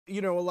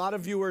you know, a lot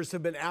of viewers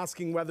have been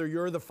asking whether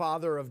you're the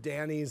father of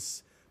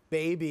Dani's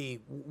baby.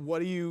 What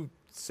do you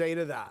say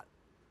to that?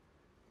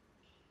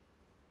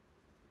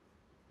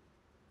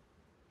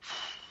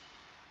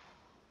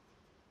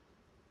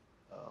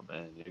 Oh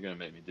man, you're gonna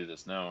make me do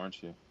this now,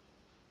 aren't you?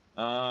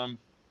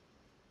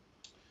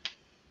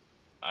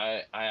 I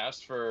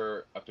asked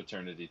for a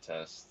paternity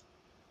test,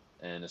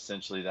 and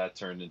essentially that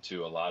turned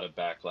into a lot of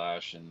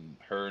backlash and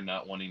her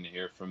not wanting to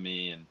hear from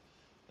me and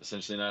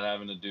essentially not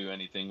having to do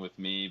anything with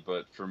me.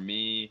 But for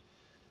me,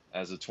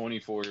 as a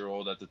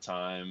 24-year-old at the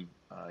time,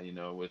 you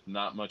know, with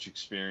not much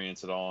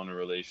experience at all in a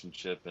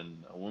relationship,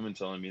 and a woman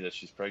telling me that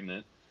she's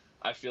pregnant,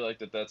 I feel like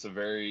that's a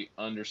very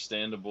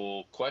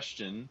understandable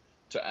question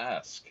to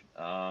ask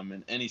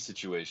in any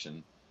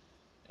situation.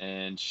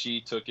 And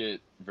she took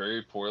it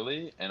very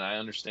poorly, and I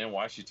understand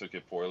why she took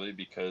it poorly,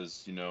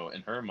 because, you know,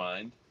 in her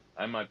mind,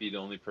 I might be the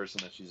only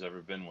person that she's ever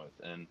been with.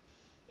 And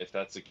if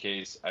that's the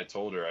case, I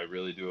told her I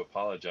really do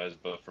apologize,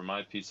 but for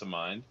my peace of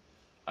mind,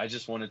 I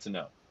just wanted to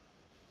know.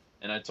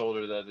 And I told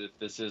her that if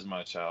this is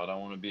my child, I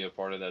want to be a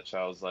part of that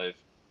child's life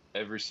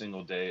every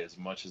single day as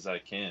much as I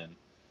can,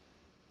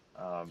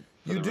 for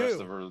the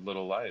rest of her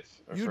little life.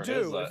 Or You for do.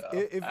 his life.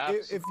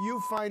 If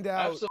you find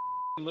out.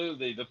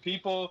 Absolutely. The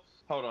people,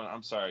 hold on,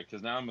 I'm sorry,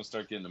 because now I'm going to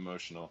start getting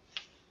emotional.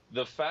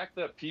 The fact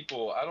that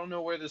people, I don't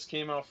know where this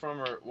came out from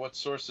or what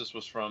source this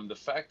was from, the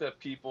fact that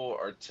people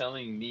are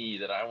telling me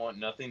that I want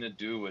nothing to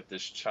do with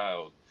this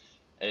child,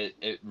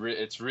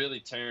 it's really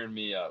tearing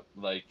me up.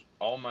 Like,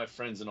 all my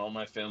friends and all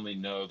my family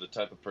know the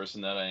type of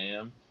person that I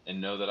am,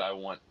 and know that I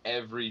want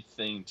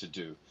everything to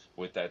do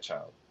with that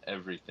child,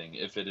 everything,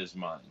 if it is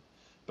mine.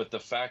 But the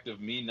fact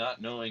of me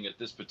not knowing at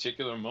this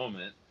particular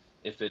moment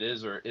if it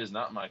is or is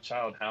not my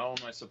child, how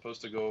am I supposed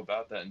to go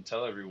about that and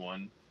tell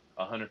everyone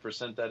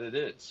 100% that it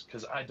is?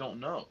 Because I don't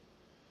know.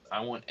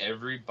 I want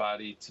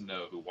everybody to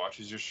know, who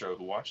watches your show,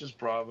 who watches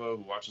Bravo,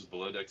 who watches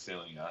Below Deck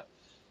Sailing Yacht,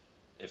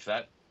 if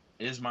that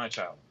is my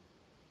child,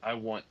 I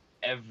want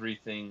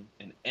everything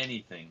and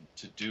anything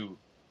to do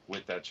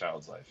with that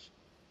child's life.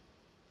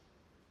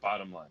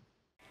 Bottom line.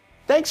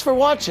 Thanks for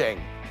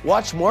watching.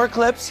 Watch more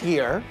clips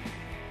here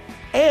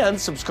and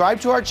subscribe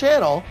to our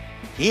channel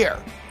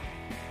here.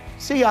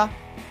 See ya.